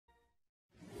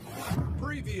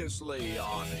Previously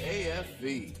on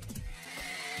AFV.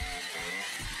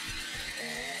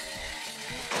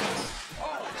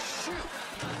 Oh, shoot!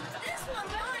 This one,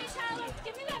 Billy, Tyler.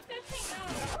 Give me that $15.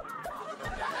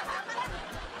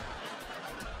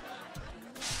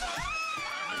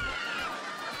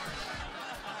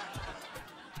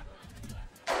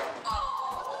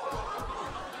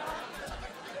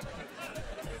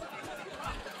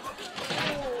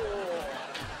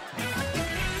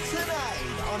 Tonight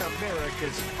on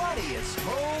America's Funniest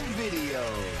Home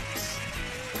Videos,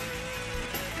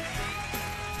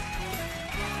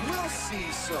 we'll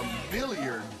see some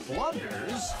billiard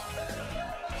blunders,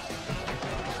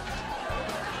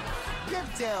 get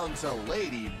down to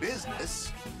lady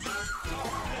business,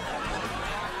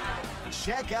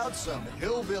 check out some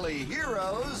hillbilly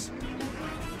heroes,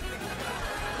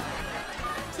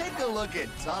 take a look at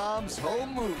Tom's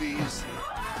home movies,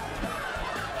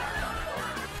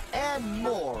 and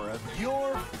more of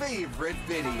your favorite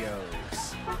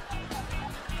videos.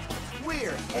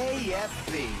 We're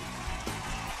AFV.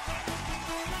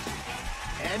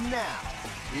 And now,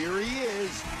 here he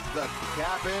is, the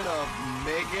captain of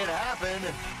Make It Happen.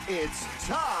 It's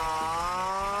Tom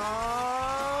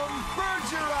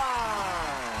Bergeron.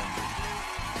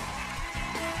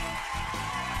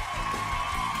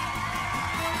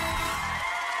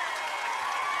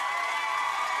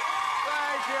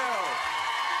 Thank you.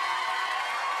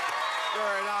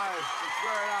 Very nice. It's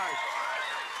very nice.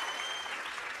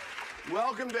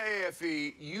 Welcome to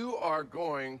AFE. You are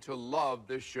going to love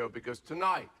this show because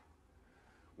tonight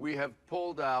we have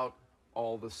pulled out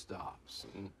all the stops.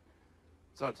 And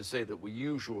it's not to say that we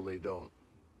usually don't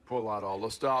pull out all the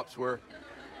stops. We're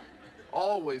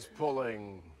always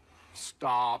pulling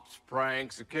stops,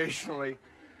 pranks, occasionally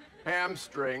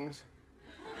hamstrings.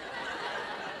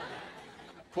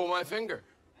 Pull my finger.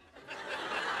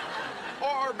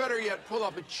 Or better yet, pull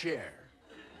up a chair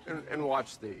and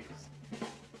watch these.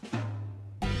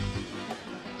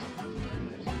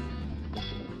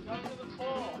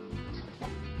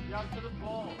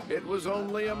 It was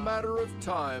only a matter of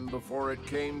time before it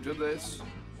came to this: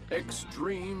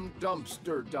 extreme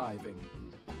dumpster diving.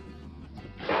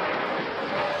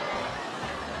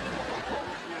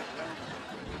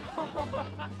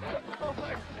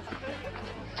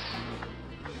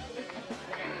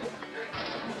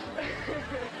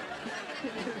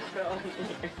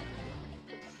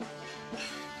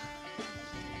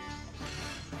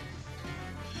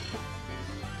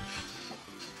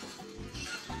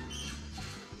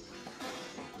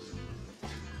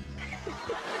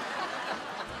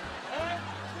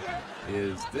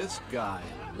 Is this guy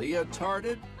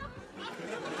leotarded?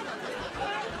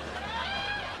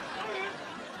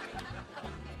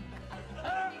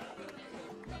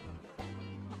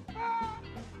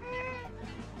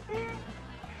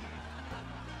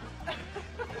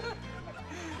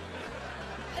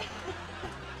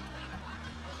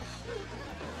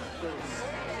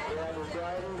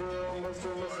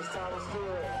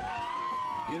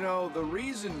 You know, the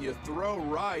reason you throw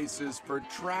rice is for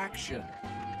traction.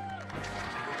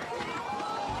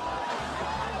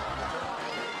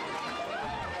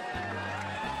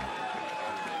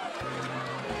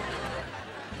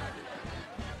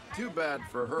 Too bad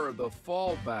for her, the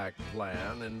fallback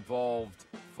plan involved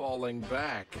falling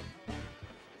back.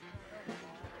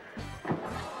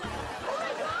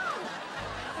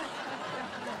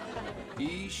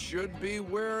 He should be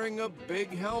wearing a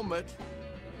big helmet,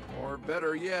 or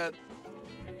better yet,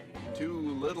 two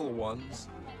little ones.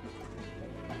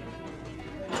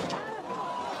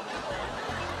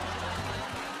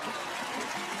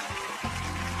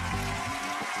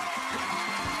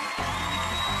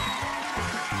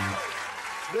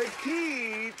 The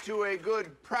key to a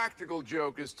good practical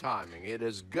joke is timing. It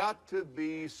has got to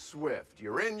be swift.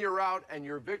 You're in, you're out, and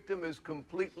your victim is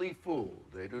completely fooled.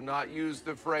 They do not use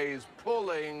the phrase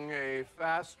pulling a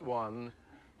fast one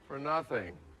for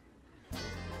nothing.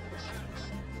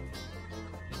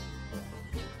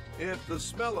 If the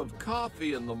smell of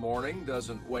coffee in the morning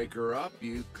doesn't wake her up,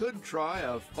 you could try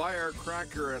a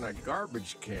firecracker in a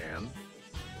garbage can.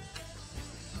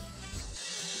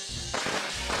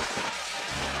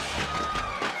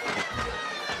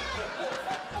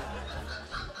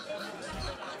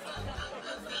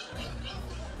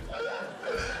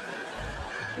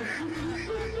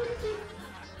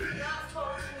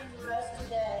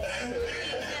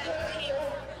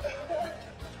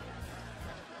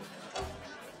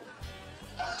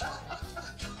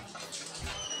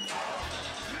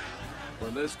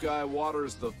 When this guy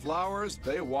waters the flowers,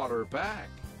 they water back.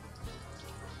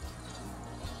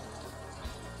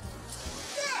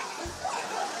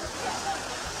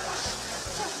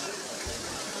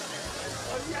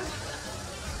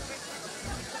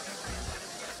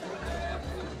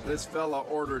 This fella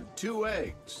ordered 2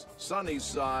 eggs, sunny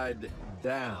side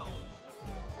down.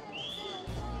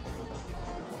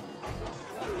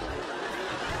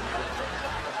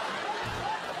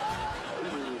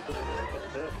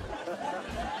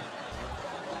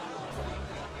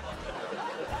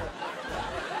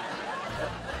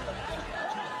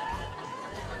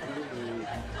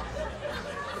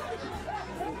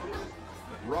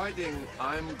 Writing,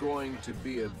 "I'm going to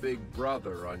be a big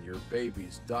brother" on your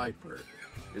baby's diaper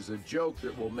is a joke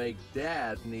that will make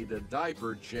Dad need a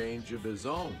diaper change of his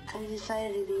own. I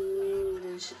decided to be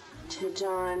mean to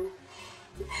John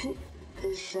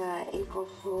this April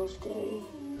Fool's Day.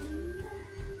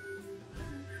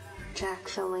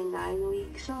 Jack's only 9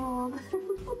 weeks old.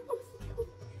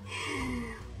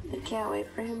 I can't wait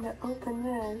for him to open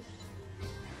this.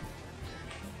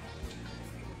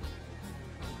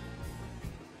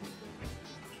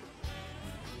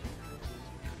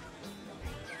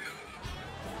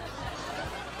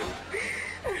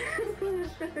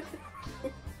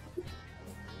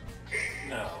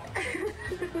 No.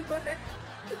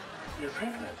 You're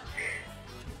pregnant.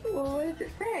 Well, what does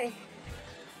it say?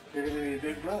 You're gonna be a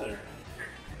big brother.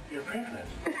 You're pregnant.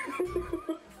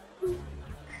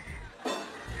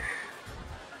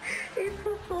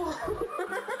 April Fool.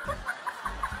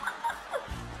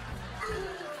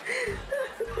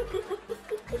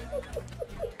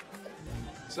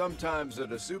 Sometimes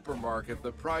at a supermarket,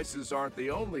 the prices aren't the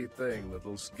only thing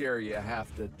that'll scare you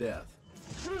half to death.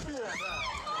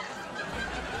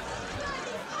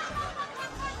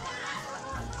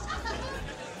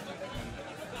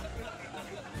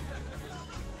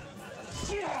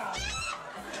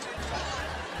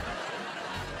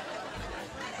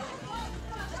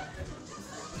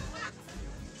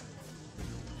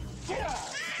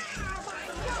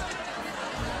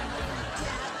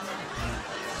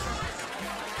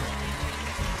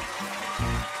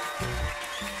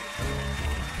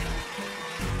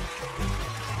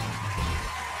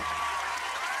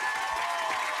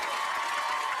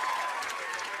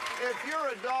 If you're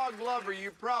a dog lover,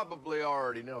 you probably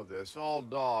already know this. All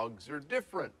dogs are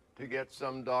different. To get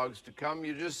some dogs to come,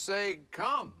 you just say,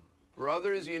 "Come." For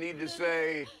others, you need to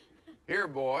say, "Here,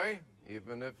 boy,"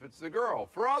 even if it's the girl.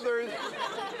 For others,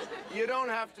 you don't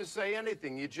have to say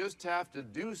anything. You just have to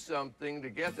do something to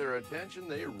get their attention.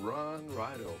 They run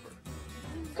right over.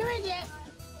 Come on, Jack.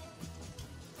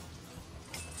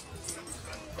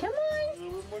 Come on. A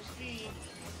little more speed.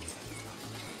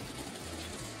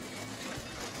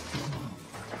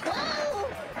 Whoa!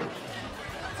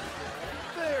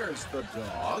 There's the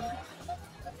dog.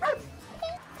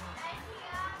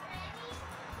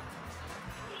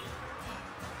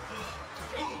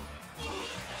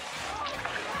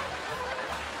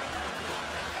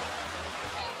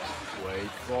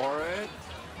 Wait for it.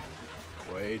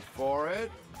 Wait for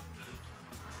it.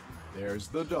 There's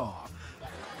the dog.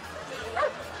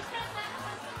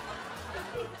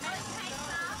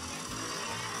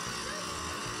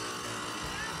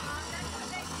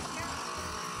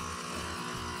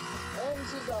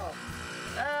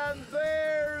 And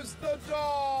there's the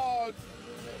dog.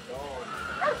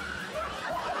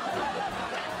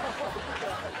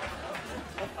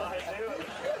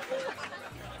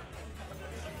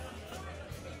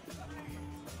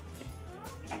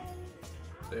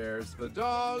 There's the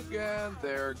dog, and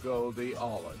there go the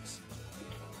olives.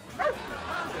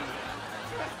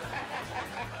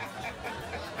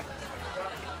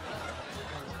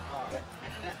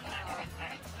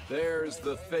 There's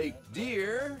the fake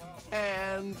deer,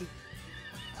 and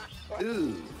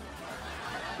ooh,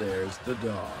 there's the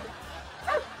dog.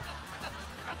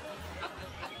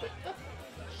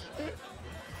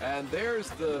 And there's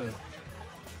the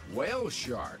whale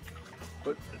shark.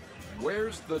 But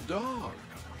where's the dog?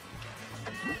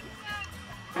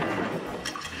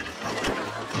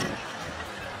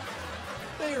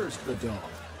 There's the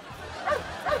dog.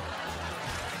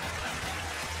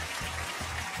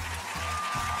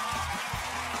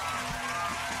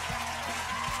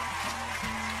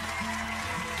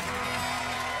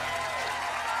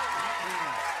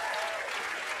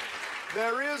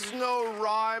 There is no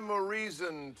rhyme or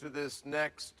reason to this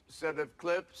next set of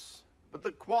clips, but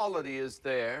the quality is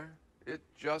there. It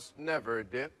just never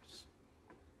dips.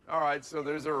 All right, so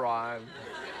there's a rhyme.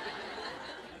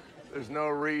 There's no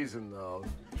reason, though.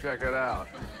 Check it out.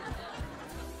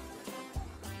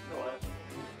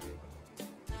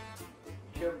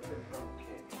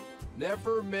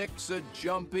 Never mix a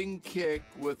jumping kick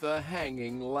with a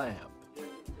hanging lamp.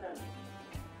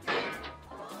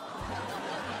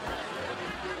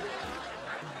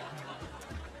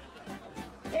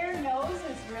 Their nose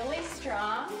is really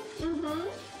strong. Mm-hmm.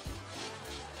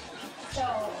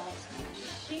 So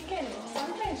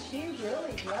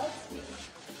loves me.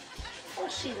 Oh,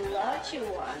 she loves you,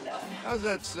 Wanda. How's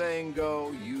that saying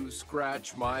go? You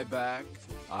scratch my back,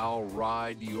 I'll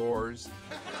ride yours.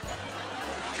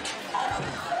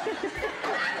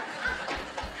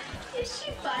 Is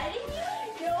she biting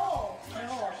you? No,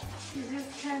 no. She's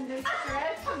just kind of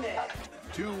scratching it.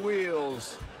 Two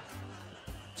wheels.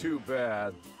 Too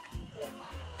bad.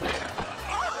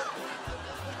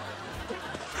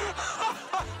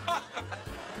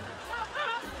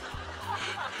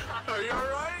 Are you all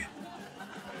right?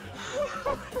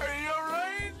 Are you all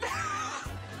right?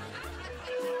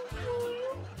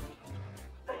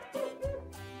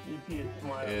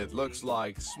 It looks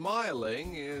like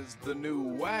smiling is the new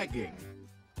wagging.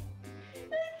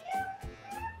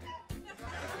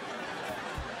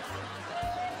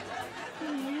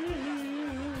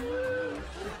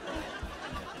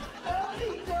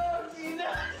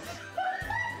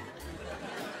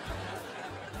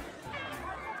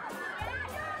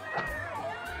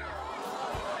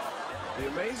 The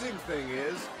amazing thing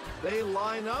is, they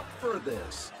line up for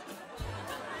this.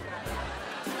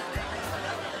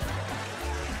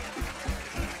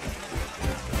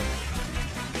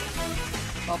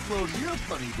 Upload your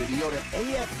funny video to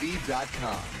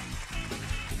AFV.com.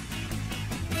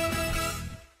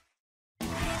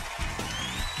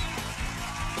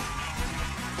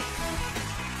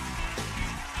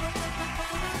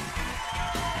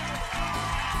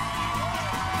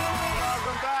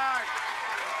 Welcome back.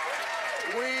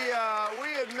 We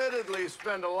admittedly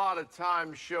spend a lot of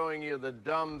time showing you the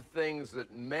dumb things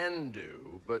that men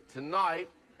do, but tonight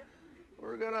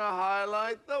we're gonna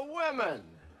highlight the women.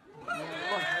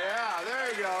 Yeah,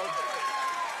 there you go.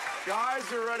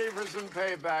 Guys are ready for some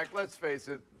payback. Let's face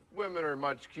it, women are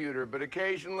much cuter, but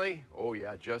occasionally, oh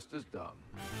yeah, just as dumb.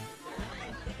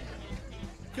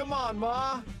 Come on,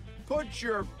 Ma. Put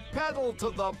your pedal to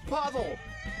the puddle.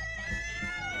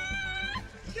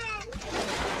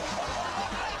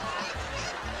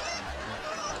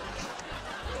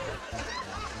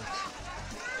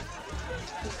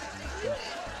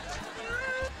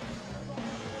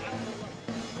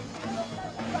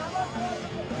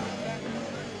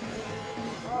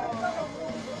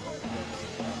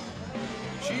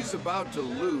 She's about to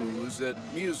lose at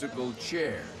musical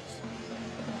chairs.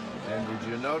 And did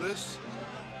you notice?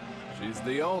 She's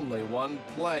the only one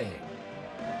playing.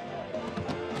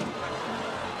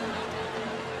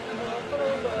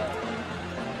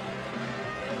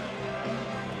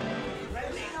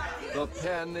 The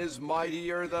pen is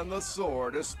mightier than the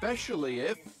sword, especially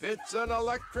if it's an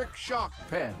electric shock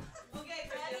pen. Okay,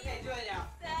 do it now.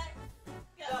 Set,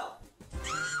 go.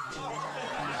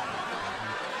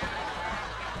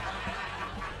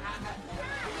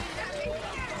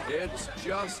 It's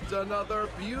just another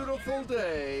beautiful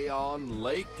day on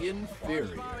Lake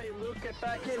Inferior. Molly, Luke, get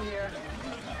back in here.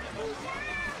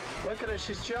 Look at her,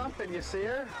 she's jumping, you see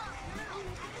her?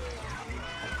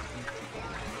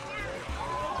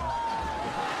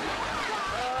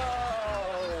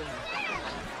 Oh.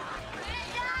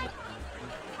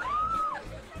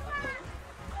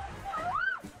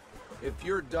 If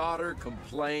your daughter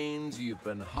complains you've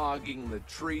been hogging the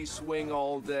tree swing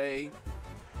all day,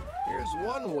 here's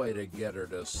one way to get her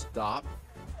to stop.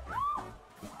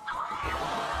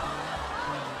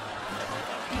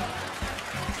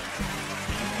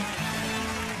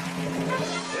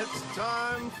 It's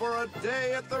time for a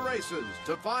day at the races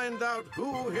to find out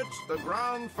who hits the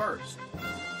ground first.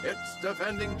 It's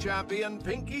defending champion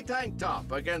Pinky Tank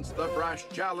Top against the brash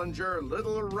challenger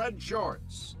Little Red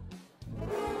Shorts.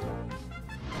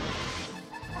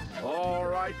 All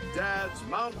right, dads,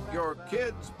 mount your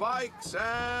kids' bikes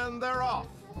and they're off.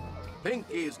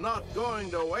 Pinky's not going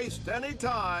to waste any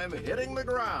time hitting the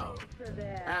ground.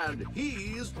 And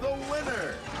he's the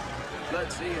winner.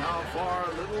 Let's see how far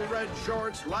Little Red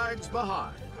Shorts lags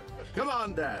behind. Come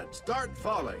on, Dad, start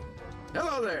falling.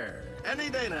 Hello there.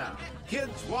 Any day now.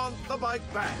 Kids want the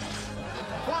bike back.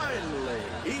 Finally,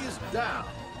 he's down.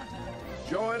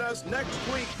 Join us next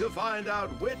week to find out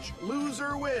which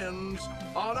loser wins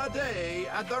on a day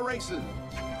at the races.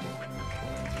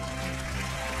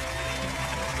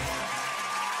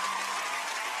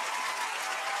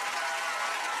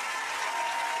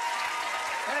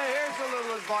 Hey, here's a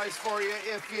little advice for you.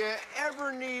 If you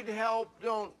ever need help,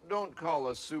 don't call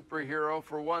a superhero.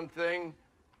 For one thing,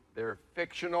 they're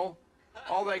fictional.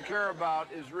 All they care about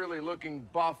is really looking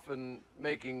buff and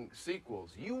making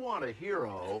sequels. You want a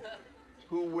hero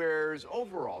who wears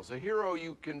overalls, a hero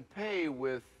you can pay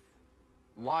with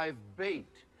live bait.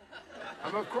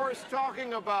 I'm, of course,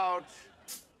 talking about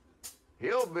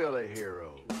hillbilly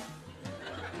heroes.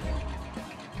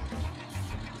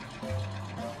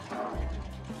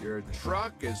 Your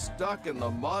truck is stuck in the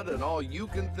mud and all you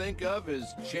can think of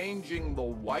is changing the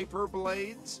wiper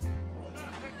blades?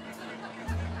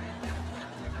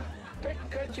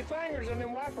 Cut your fingers on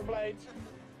them wiper blades.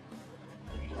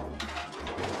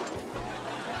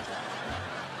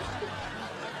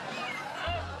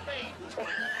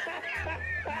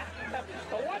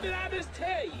 Well, what did I just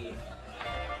tell you?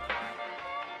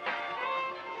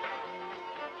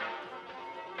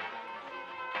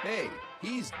 Hey,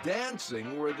 he's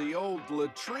dancing where the old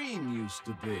latrine used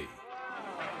to be.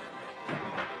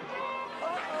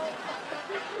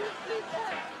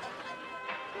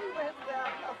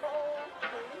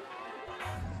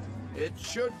 It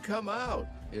should come out.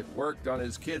 It worked on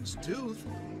his kid's tooth.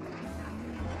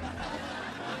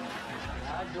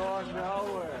 I'm going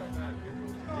nowhere.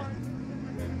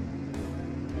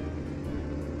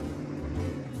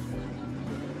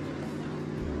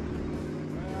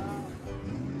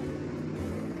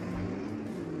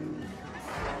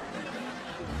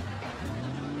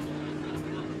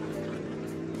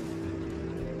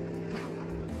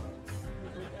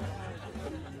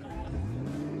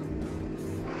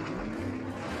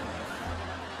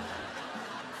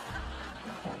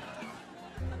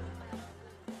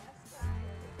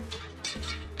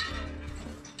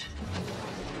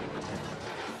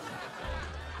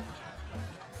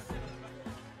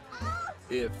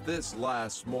 If this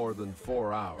lasts more than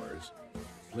 4 hours,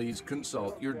 please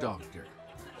consult your doctor.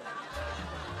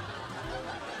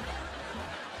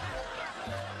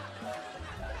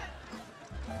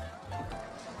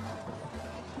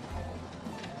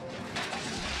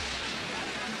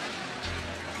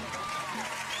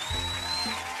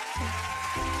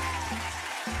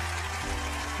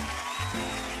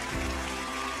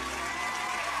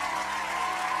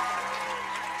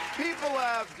 People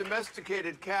have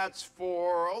domesticated cats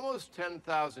for almost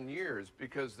 10,000 years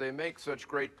because they make such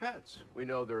great pets. We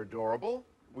know they're adorable,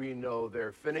 we know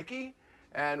they're finicky,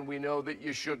 and we know that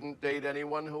you shouldn't date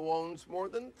anyone who owns more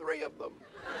than 3 of them.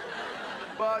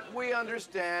 But we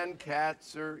understand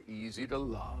cats are easy to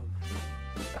love.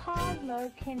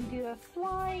 Cosmo can do a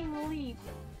flying leap.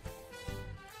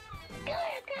 Come here,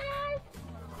 guys!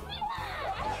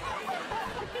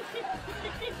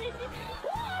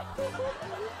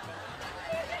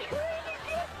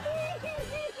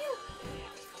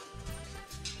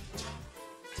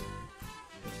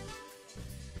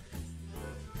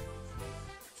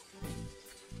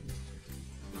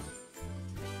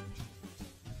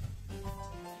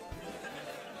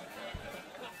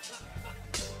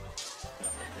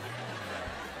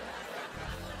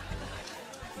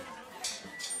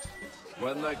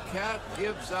 When the cat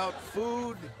gives out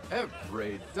food,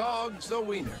 every dog's a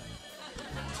wiener.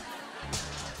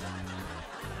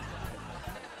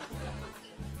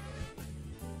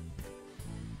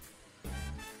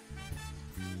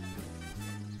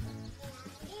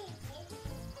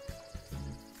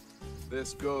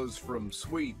 This goes from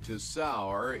sweet to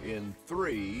sour in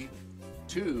 3,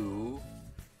 2,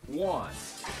 1.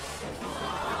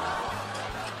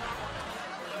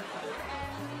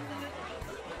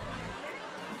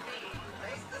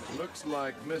 Looks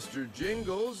like Mr.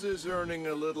 Jingles is earning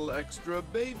a little extra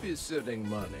babysitting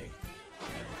money.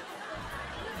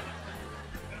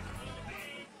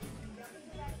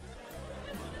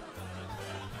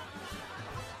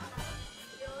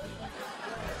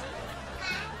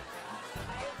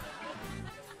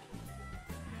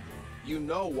 You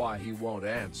know why he won't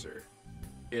answer.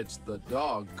 It's the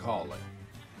dog calling.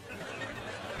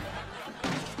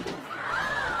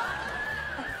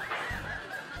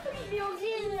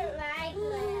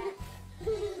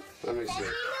 Let me see. Does he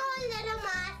know a little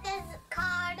moth is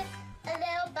called a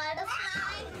little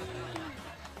butterfly?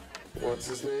 What's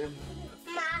his name?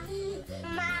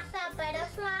 Moth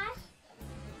butterfly.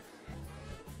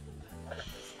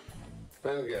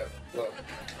 Benga, look.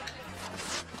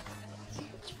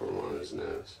 Let's put him on his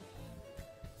nose.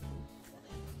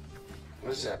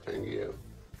 What's happening to you?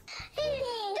 Don't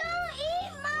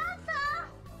eat Martha!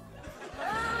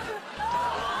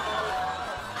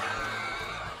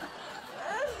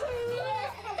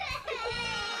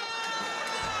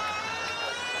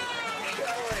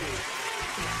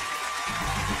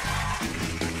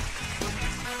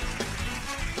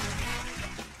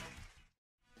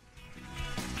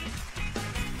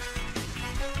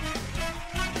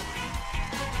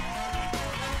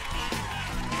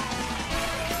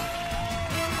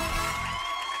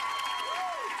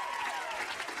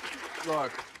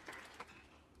 Look,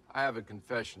 I have a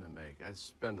confession to make. I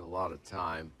spend a lot of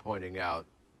time pointing out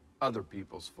other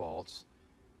people's faults.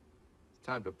 It's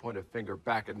time to point a finger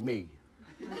back at me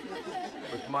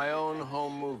with my own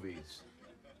home movies.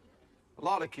 A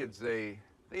lot of kids, they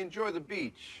They enjoy the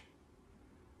beach,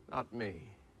 not me.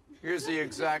 Here's the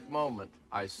exact moment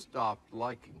I stopped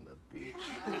liking the beach.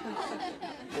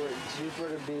 We're at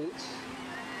Jupiter Beach.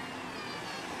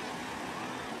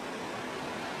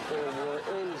 And we're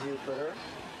in Jupiter.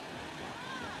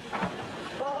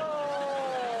 Oh!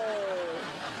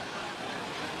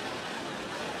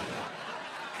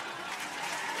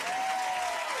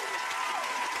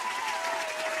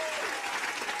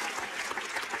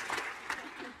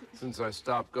 Since I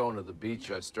stopped going to the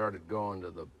beach, I started going to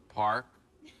the park.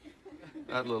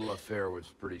 That little affair was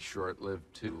pretty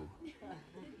short-lived, too.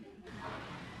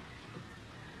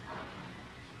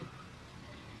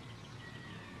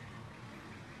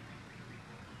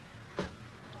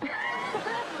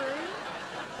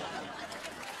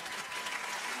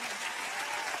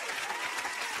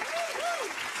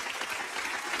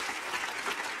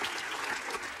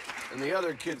 And the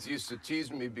other kids used to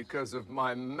tease me because of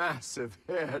my massive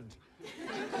head.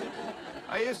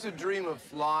 I used to dream of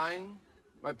flying.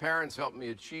 My parents helped me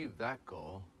achieve that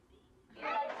goal.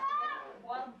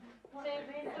 1, 2, 3.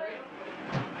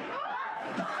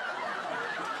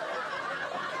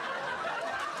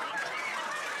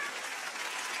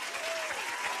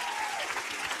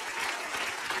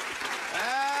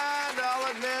 And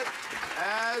I'll admit,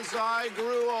 as I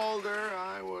grew older,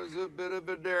 I was a bit of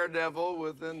a daredevil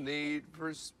with a need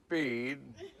for speed.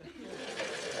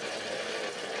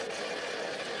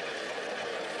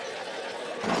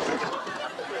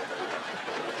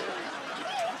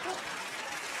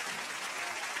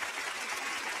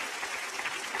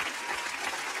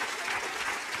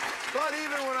 But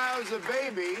even when I was a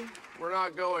baby, we're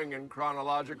not going in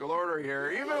chronological order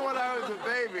here. Even when I was a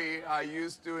baby, I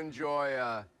used to enjoy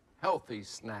a healthy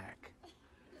snack.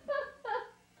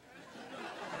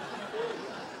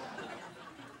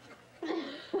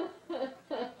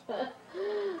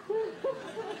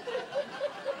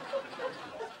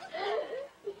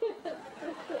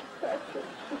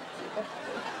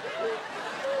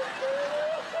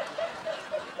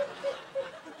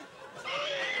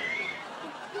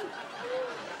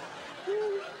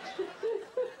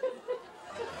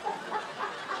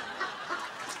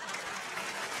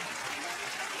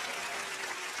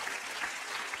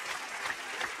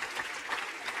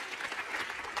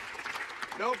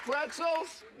 No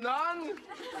pretzels? None?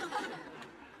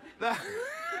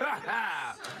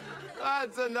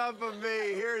 That's enough of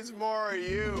me. Here's more of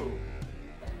you.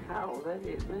 Ow, that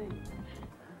hit me.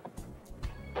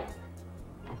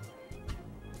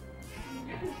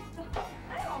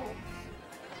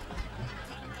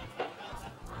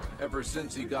 Ever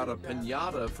since he got a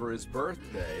piñata for his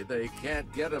birthday, they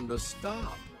can't get him to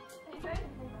stop.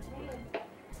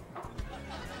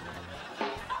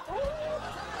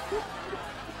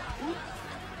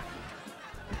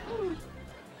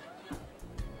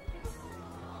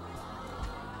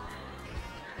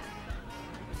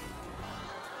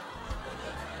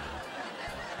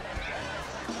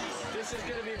 This is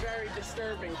going to be very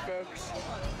disturbing, folks.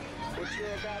 What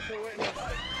you're about to witness.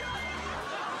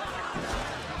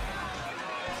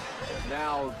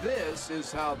 Now this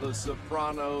is how The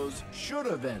Sopranos should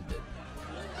have ended.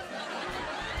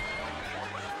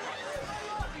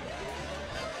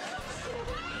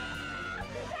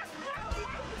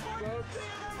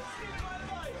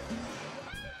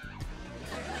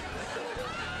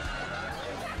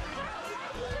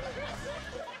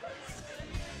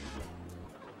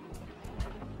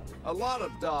 A lot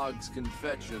of dogs can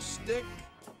fetch a stick.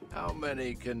 How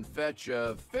many can fetch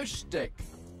a fish stick?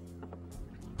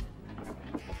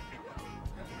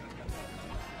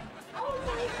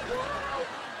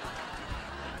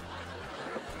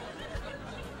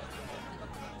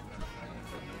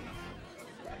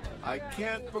 I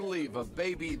can't believe a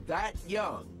baby that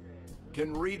young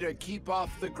can read a keep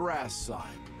off the grass sign.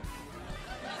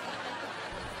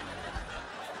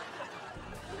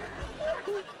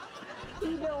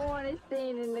 You don't want to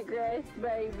stand in the grass,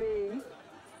 baby.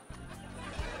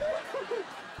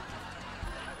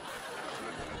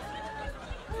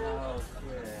 Oh,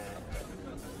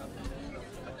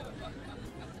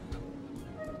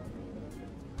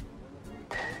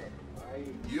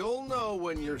 You'll know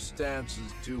when your stance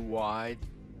is too wide.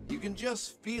 You can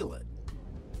just feel it.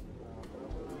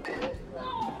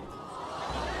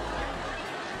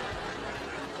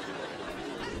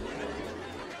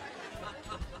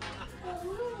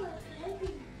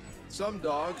 Some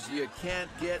dogs you can't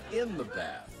get in the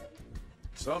bath.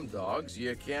 Some dogs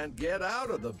you can't get out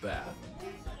of the bath.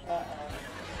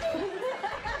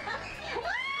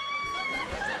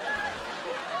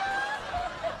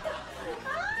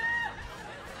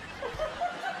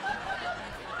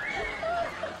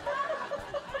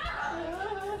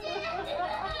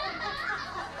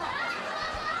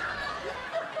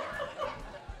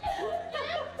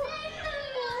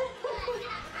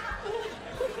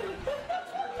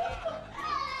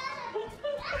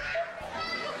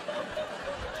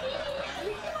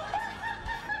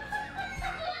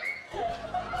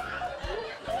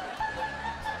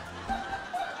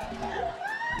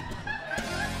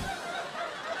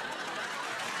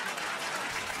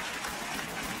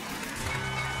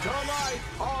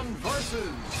 On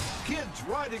Versus, kids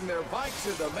riding their bikes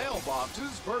into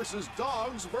mailboxes versus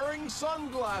dogs wearing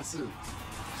sunglasses.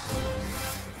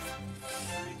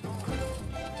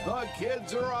 The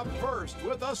kids are up first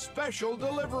with a special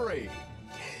delivery.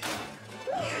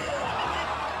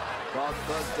 But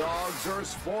the dogs are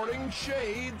sporting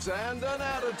shades and an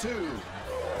attitude.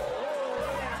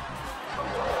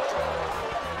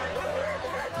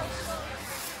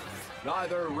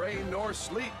 Neither rain nor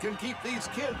sleet can keep these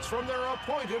kids from their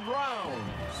appointed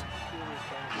rounds.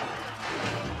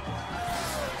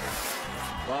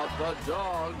 But the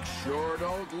dogs sure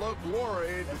don't look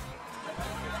worried.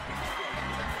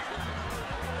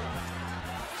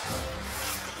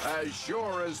 As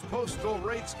sure as postal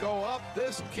rates go up,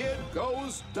 this kid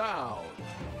goes down.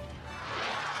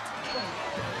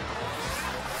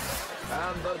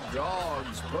 And the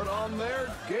dogs put on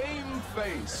their game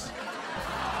face.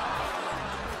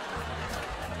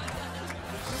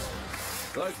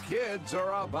 The kids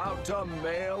are about to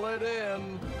mail it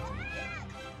in.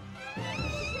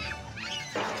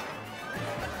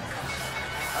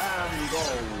 And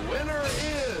the winner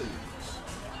is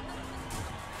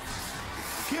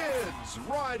kids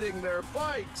riding their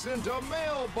bikes into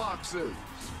mailboxes.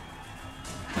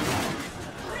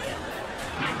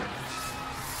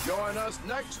 Join us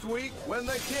next week when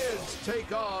the kids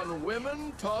take on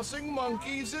women tossing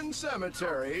monkeys in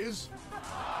cemeteries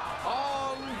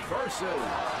on Versus.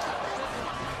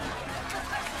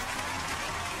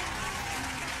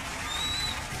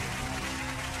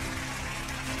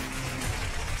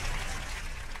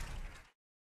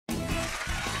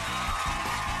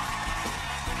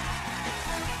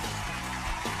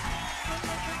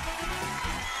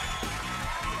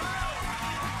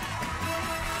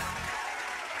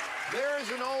 There's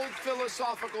an old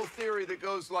philosophical theory that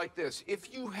goes like this.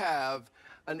 If you have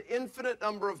an infinite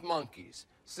number of monkeys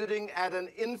sitting at an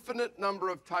infinite number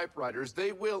of typewriters,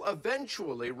 they will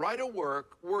eventually write a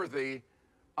work worthy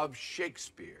of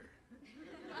Shakespeare.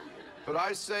 But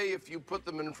I say if you put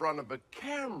them in front of a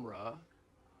camera,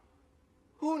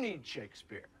 who needs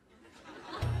Shakespeare?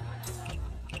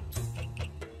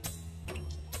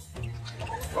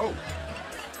 Oh.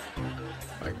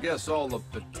 I guess all the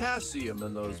potassium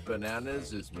in those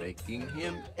bananas is making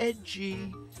him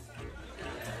edgy.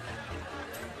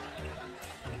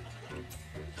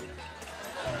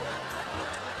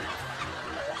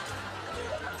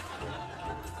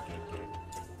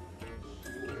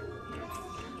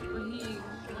 Well, he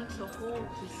wants a hole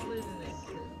to slid in it.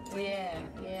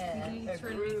 Yeah, Did he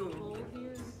turn it into a hole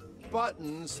here?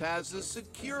 Buttons has a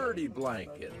security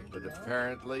blanket, but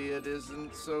apparently it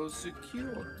isn't so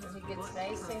secure. He gets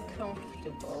nice and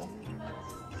comfortable.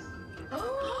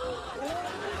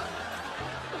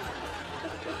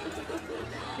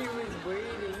 He was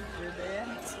waiting for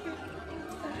that.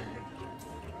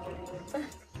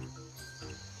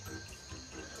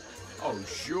 Oh,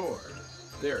 sure.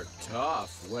 They're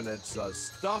tough when it's a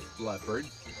stuffed leopard.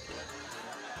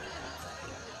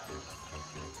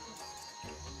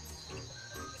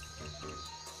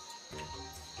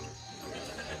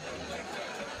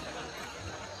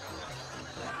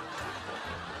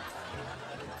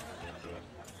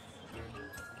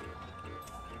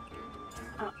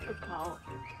 Paul.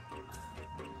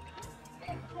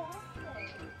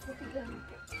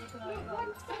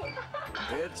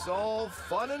 It's all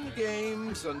fun and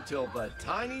games until the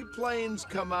tiny planes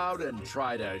come out and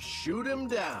try to shoot him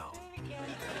down.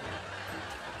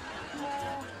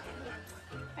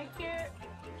 I can't.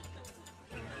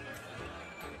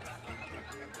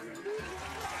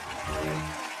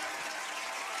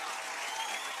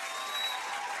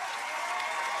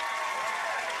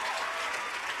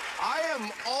 I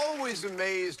am always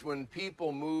amazed when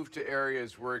people move to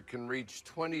areas where it can reach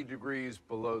 20 degrees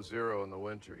below zero in the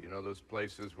winter. You know, those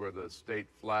places where the state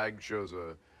flag shows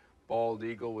a bald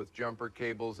eagle with jumper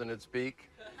cables in its beak?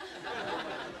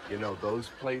 You know, those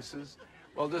places?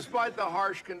 Well, despite the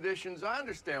harsh conditions, I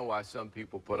understand why some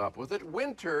people put up with it.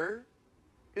 Winter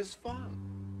is fun.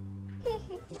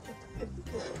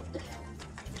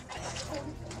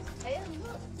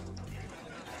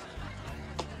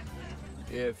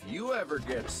 If you ever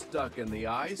get stuck in the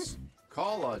ice,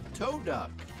 call a tow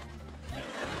duck.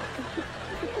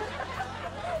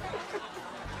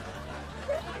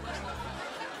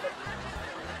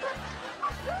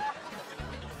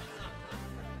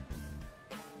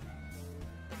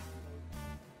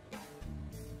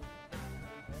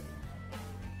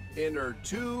 Inner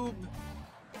tube,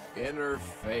 inner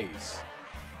face.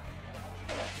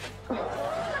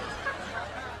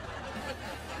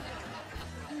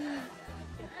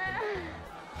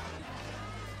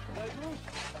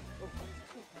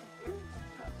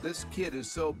 This kid is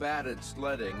so bad at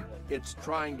sledding, it's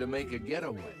trying to make a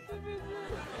getaway.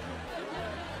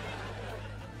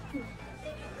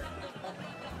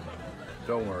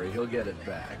 Don't worry, he'll get it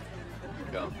back.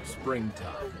 Come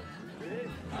springtime.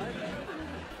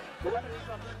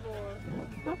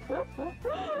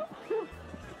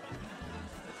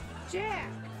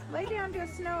 Jack, lay down to a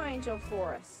snow angel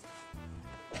for us.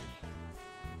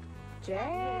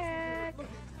 Jack.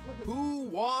 Who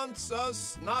wants a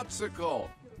snotsicle?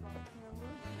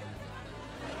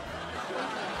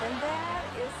 And that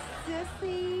is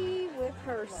Sissy with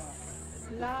her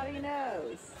snotty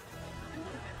nose.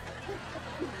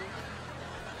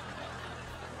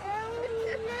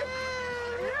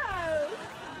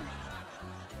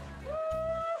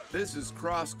 This is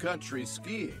cross-country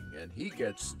skiing, and he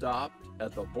gets stopped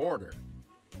at the border.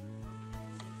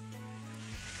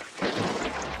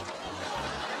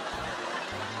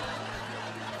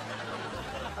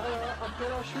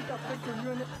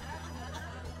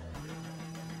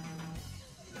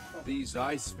 These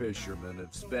ice fishermen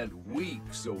have spent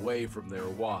weeks away from their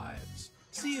wives.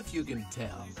 See if you can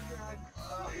tell.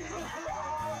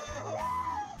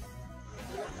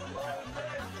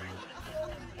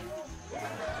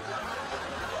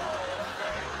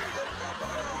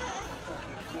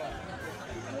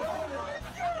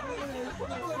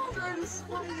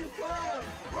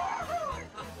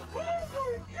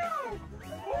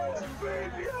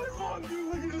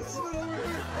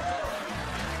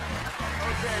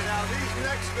 Okay, now these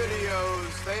next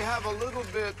videos, they have a little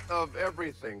bit of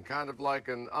everything, kind of like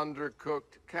an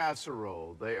undercooked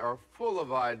casserole. They are full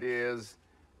of ideas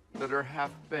that are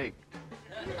half-baked.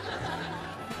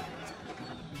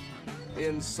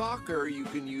 In soccer, you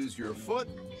can use your foot,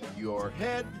 your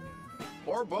head,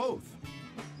 or both.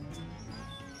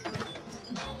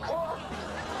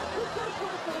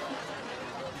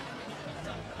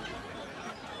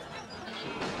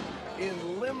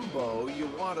 In limbo, you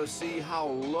want to see how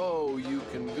low you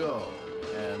can go,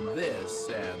 and this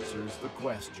answers the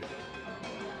question.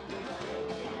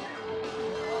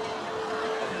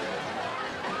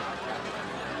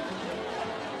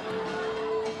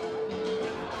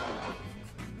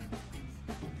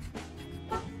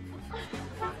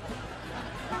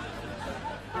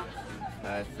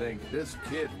 I think this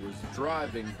kid was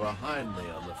driving behind me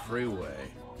on the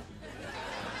freeway.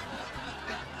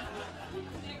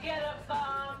 You get a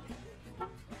bomb.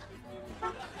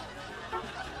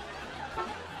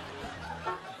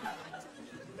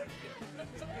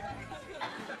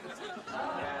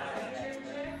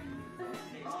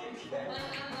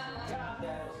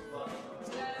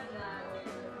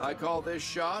 I call this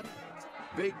shot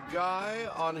big guy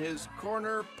on his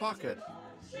corner pocket.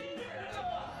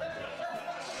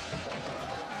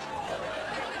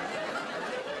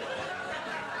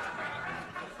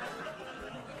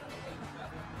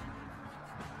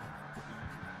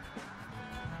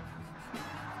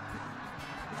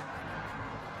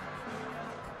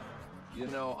 You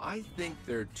know, I think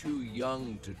they're too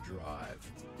young to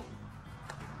drive.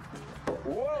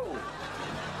 Whoa!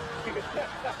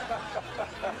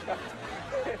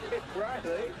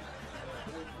 Riley.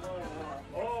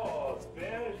 Oh,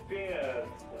 Spanish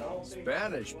peanuts.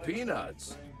 Spanish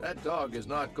peanuts? That dog is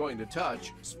not going to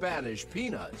touch Spanish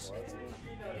peanuts. It's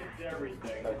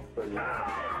everything. That's pretty.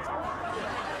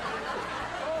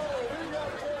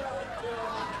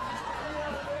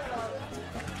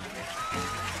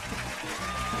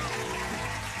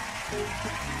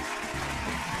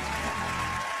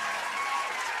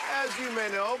 As you may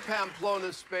know,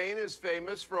 Pamplona, Spain is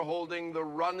famous for holding the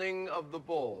running of the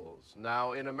bulls.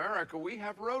 Now, in America, we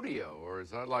have rodeo, or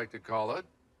as I like to call it,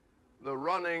 the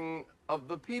running of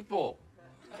the people.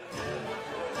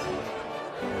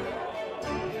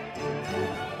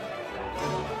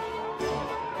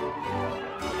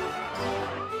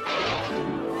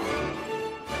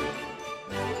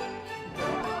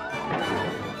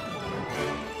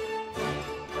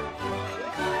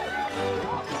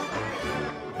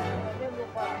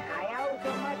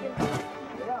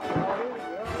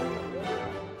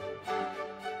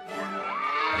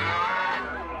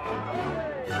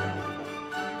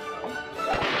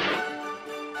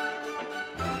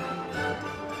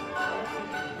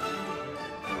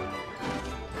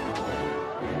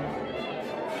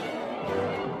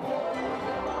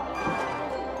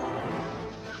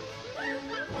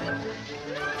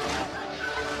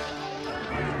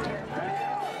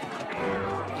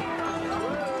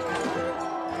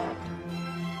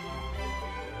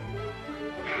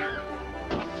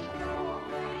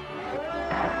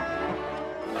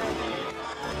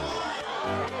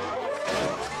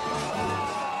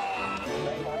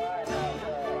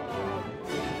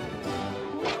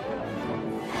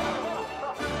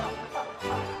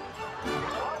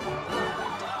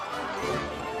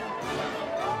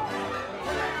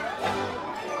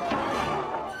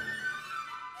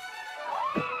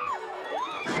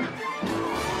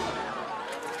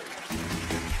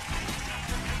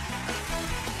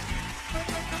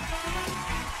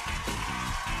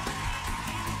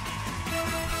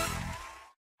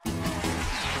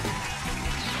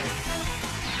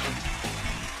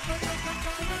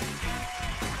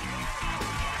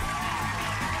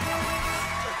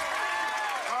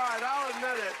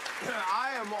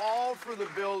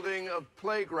 of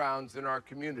playgrounds in our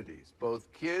communities.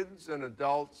 Both kids and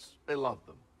adults, they love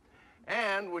them.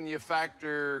 And when you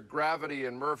factor gravity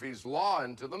and Murphy's Law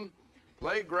into them,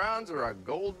 playgrounds are a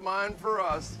gold mine for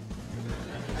us.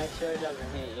 I sure doesn't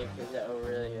hate you because that was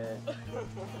really good.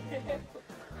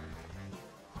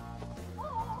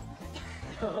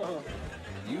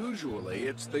 Usually,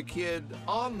 it's the kid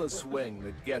on the swing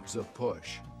that gets a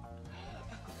push.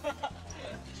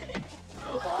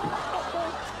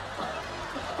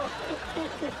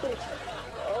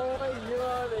 Oh my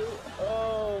God!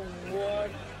 Oh,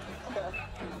 what?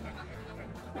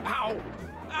 Ow!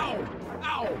 Ow!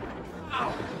 Ow!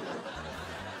 Ow!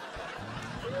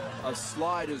 A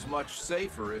slide is much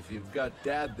safer if you've got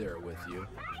Dad there with you.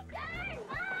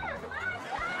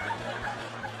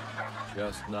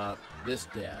 Just not this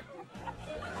Dad.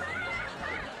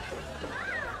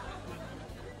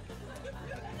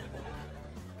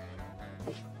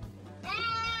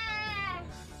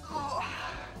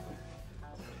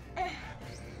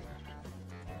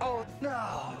 Oh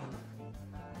no!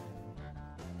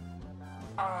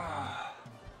 Ah,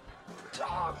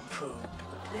 dog poop.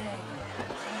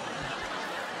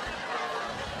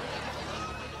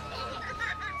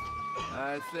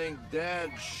 I think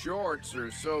Dad's shorts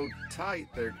are so tight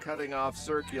they're cutting off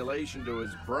circulation to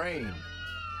his brain.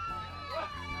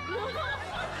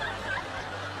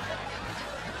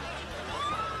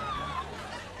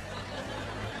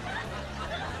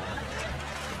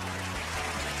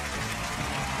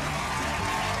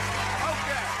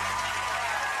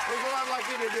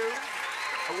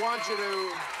 I want you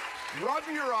to rub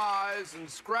your eyes and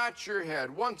scratch your head.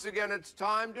 Once again, it's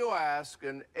time to ask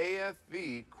an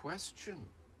AFV question.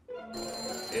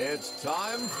 It's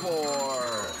time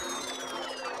for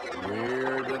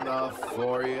Weird Enough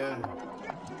for You.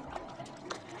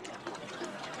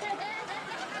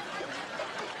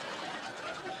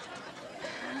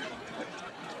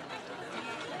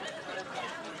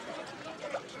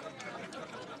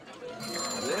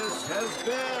 This has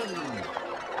been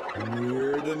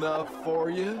Weird Enough for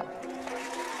You.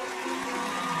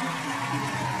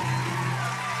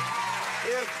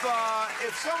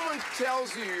 If someone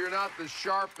tells you you're not the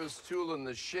sharpest tool in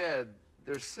the shed,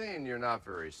 they're saying you're not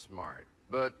very smart.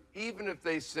 But even if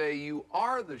they say you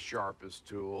are the sharpest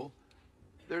tool,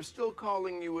 they're still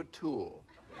calling you a tool,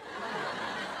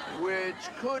 which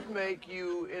could make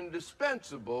you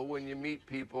indispensable when you meet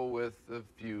people with a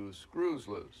few screws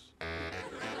loose.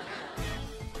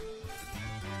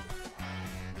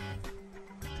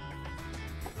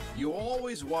 You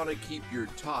always want to keep your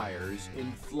tires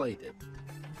inflated.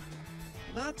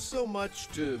 Not so much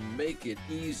to make it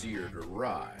easier to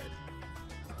ride,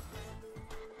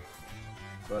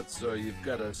 but so you've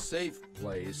got a safe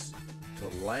place to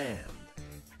land.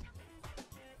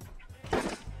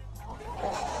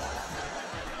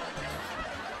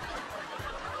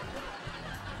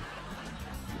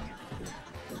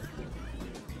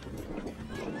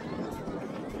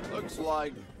 Looks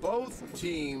like both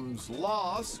teams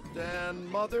lost and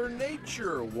Mother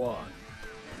Nature won.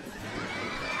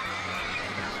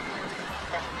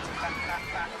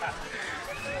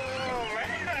 Oh,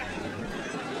 man.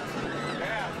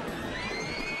 Yeah.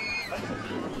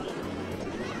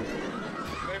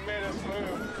 They made us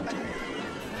move.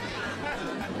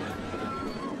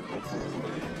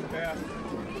 Yeah.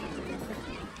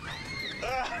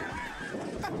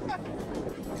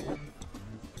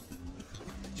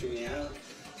 Juliana,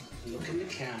 look in the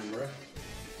camera.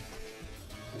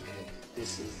 Okay,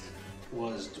 this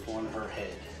was on her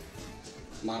head.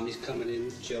 Mommy's coming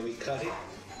in. Joey, cut it.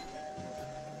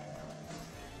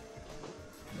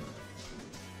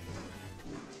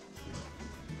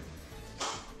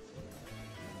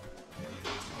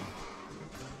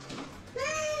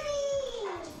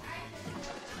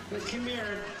 Look, come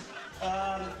here.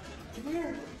 Come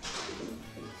here.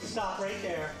 Stop right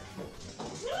there.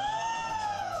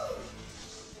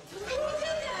 Who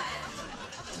did that?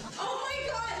 Oh my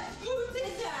God! Who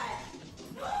did that?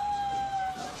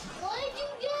 Why did you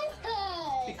get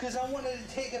that? Because I wanted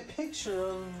to take a picture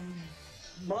of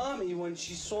Mommy when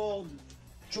she saw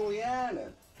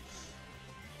Juliana.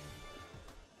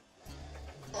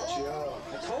 Joe,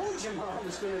 I told you Mom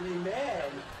was going to be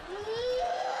mad.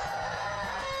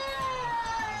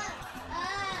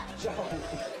 Joe.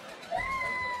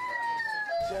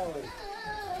 Joey.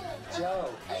 Joe.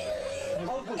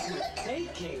 What was you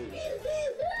thinking?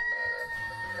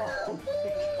 Oh my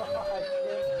God.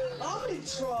 I'm in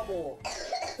trouble.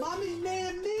 Mommy's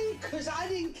mad at me because I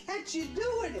didn't catch you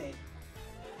doing it.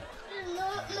 You're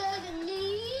not mad at me?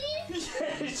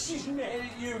 She's mad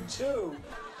at you too.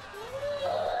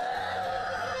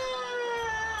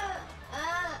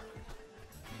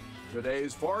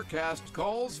 Today's forecast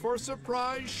calls for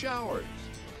surprise showers.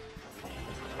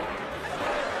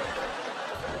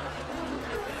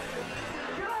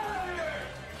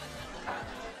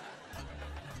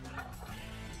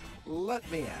 Let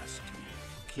me ask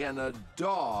you, can a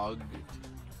dog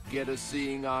get a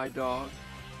seeing eye dog?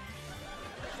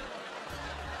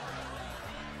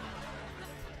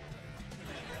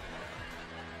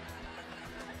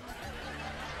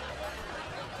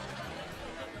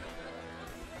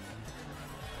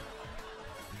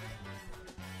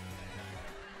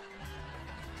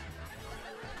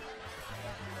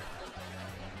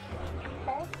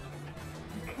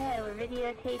 Okay, we're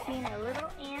videotaping a little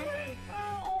ant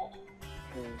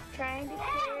who's trying to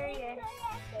carry an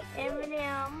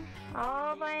M&M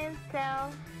all by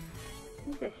himself.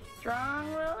 He's a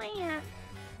strong little ant.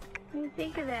 What do you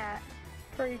think of that?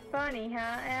 Pretty funny,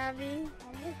 huh, Abby?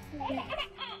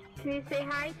 Can you say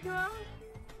hi to him?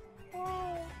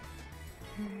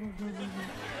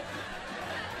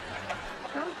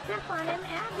 Don't step on him,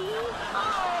 Abby.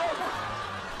 Oh!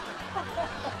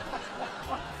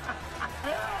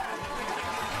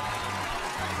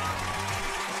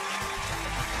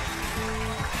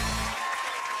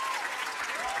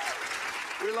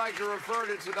 We like to refer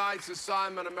to tonight's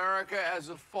assignment, America, as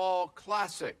a fall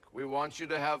classic. We want you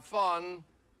to have fun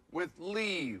with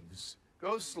leaves.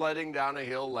 Go sledding down a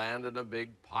hill, land in a big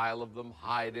pile of them,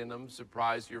 hide in them,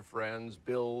 surprise your friends,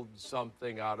 build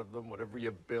something out of them, whatever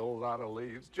you build out of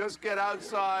leaves. Just get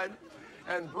outside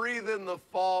and breathe in the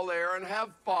fall air and have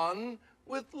fun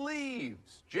with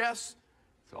leaves. Jess,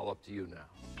 it's all up to you now.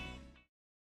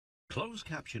 Closed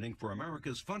captioning for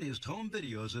America's Funniest Home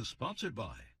Videos is sponsored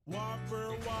by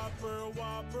Whopper, Whopper,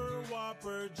 Whopper,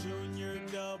 Whopper, Junior,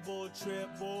 Double,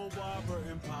 Triple, Whopper,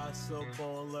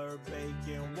 Impossible or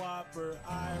Bacon Whopper,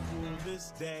 I rule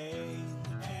this day.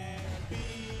 And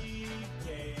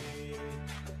BK,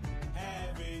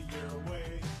 have it your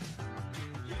way.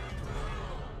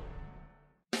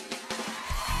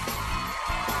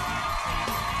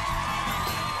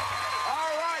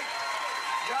 All right,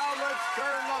 now let's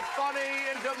turn the funny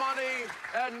into money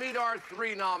and meet our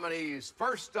three nominees.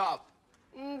 First up,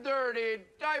 Dirty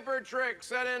Diaper Trick,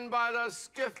 sent in by the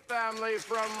Skiff family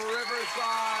from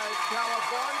Riverside,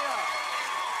 California.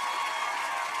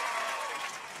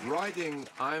 Writing,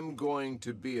 "I'm going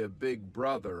to be a big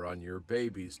brother on your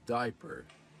baby's diaper"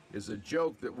 is a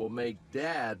joke that will make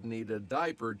Dad need a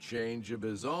diaper change of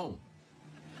his own.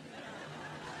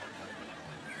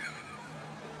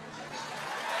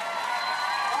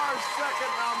 Our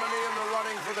second nominee in the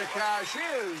running for the cash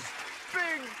is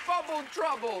Big Bubble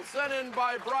Trouble, sent in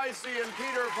by Brycey and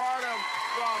Peter Farnham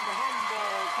from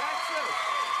Humboldt,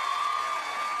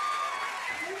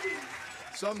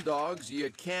 Texas. Some dogs you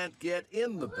can't get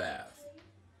in the bath.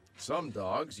 Some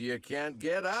dogs you can't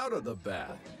get out of the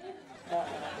bath. And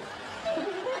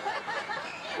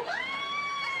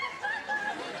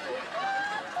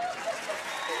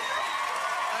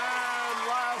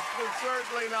last but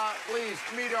certainly not least,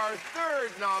 meet our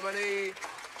third nominee,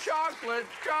 Chocolate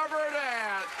Covered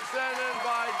Ant, sent in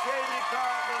by J.D.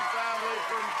 Cartman family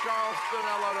from Charleston,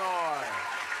 Illinois.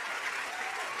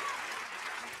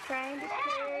 Trying to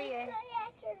carry an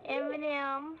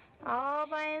M&M all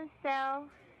by himself.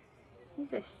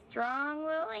 He's a strong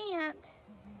little ant.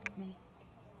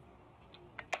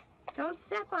 Don't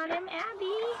step on him,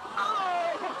 Abby.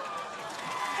 Oh!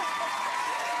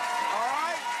 All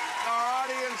right, our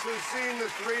audience has seen the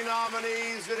three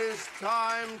nominees. It is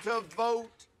time to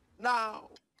vote now.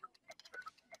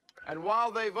 And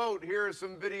while they vote, here are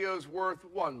some videos worth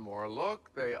one more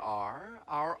look. They are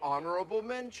our honorable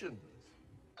mentions.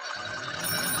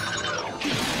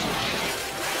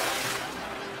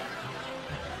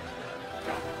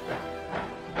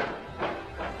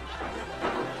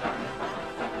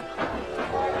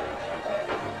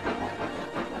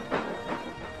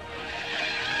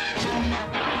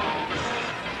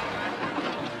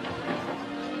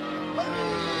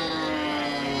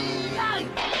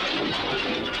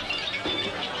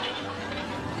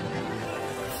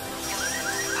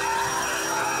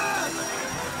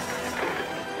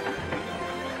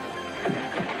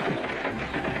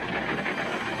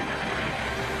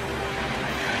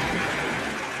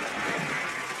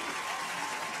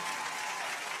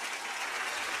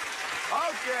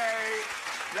 Okay,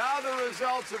 now the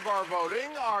results of our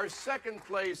voting. Our second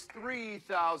place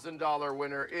 $3,000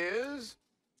 winner is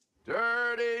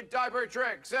Dirty Diaper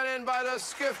Trick, sent in by the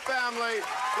Skiff family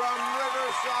from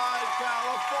Riverside,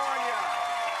 California.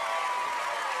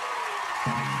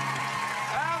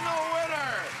 And the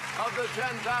winner of the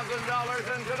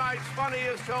 $10,000 in tonight's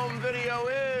funniest home video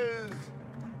is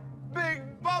Big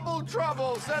Bubble Double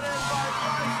Trouble sent in by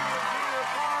Bryce and Peter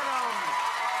Barnum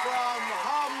from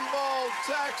Humboldt,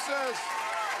 Texas.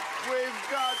 We've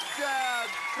got Dad,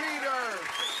 Peter,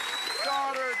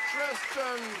 daughter,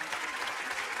 Tristan,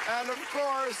 and of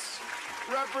course,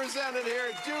 represented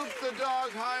here, Duke the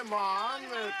dog. Hi, Mom.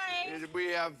 Hi. We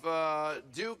have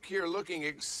Duke here looking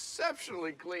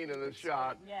exceptionally clean in the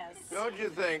shot. Yes. Don't you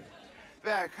think?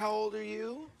 Beck, how old are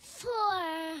you? 4.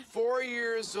 4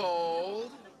 years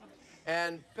old.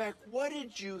 And Beck, what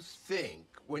did you think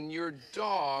when your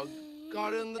dog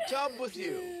got in the tub with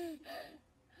you?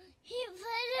 He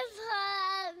put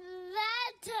in the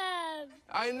bathtub.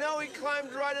 I know, he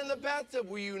climbed right in the bathtub.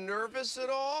 Were you nervous at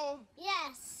all?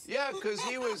 Yes. Yeah, because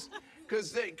he was,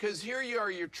 because here you are,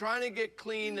 you're trying to get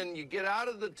clean and you get out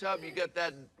of the tub, you get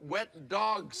that wet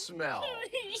dog smell.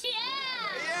 Yeah.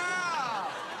 Yeah,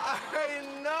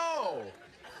 I know.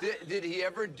 Did he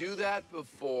ever do that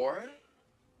before?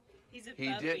 He's a He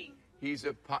puppy. did. He's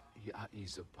a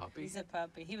he's a puppy. He's a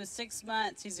puppy. He was 6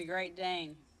 months. He's a Great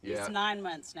Dane. Yeah. He's 9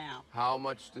 months now. How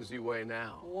much does he weigh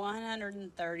now?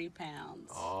 130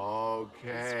 pounds.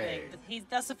 Okay. He's big. But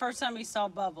that's the first time he saw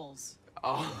bubbles.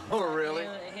 Oh, really?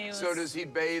 He So was- does he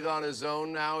bathe on his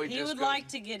own now? He just would goes- like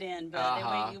to get in,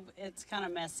 but it's kind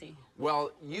of messy.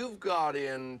 Well, you've got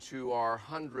into our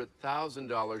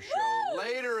 $100,000 show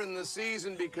later in the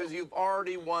season because you've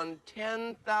already won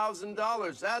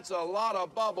 $10,000. That's a lot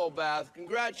of bubble bath.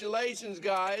 Congratulations,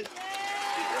 guys.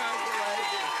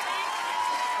 Congratulations.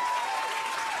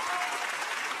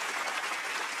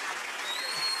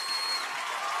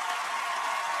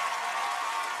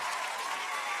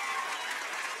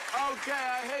 Okay,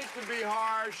 I hate to be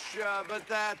harsh, but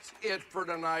that's it for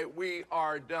tonight. We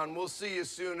are done. We'll see you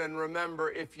soon. And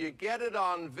remember, if you get it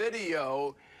on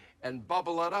video and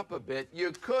bubble it up a bit,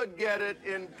 you could get it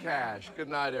in cash. Good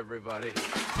night, everybody.